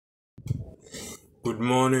Good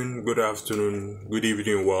morning, good afternoon, good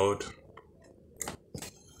evening, world.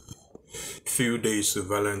 Few days to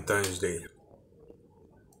Valentine's Day.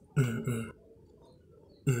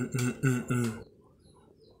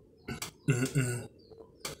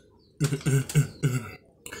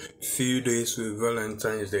 Few days to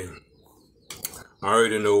Valentine's Day. I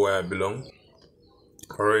already know where I belong.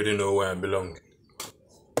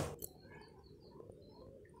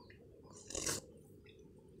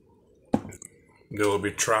 There will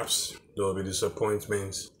be traps, there will be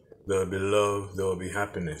disappointments, there will be love, there will be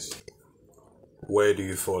happiness. Where do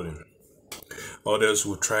you fall in? Others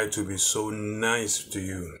will try to be so nice to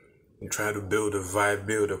you and try to build a vibe,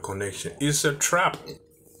 build a connection. It's a trap.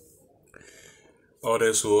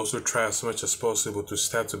 Others will also try as much as possible to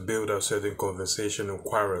start to build a certain conversation and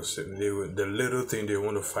quarrels. The little thing they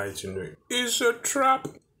want to fight in it's a trap.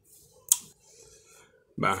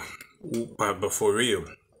 But for real,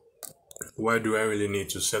 why do I really need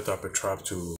to set up a trap to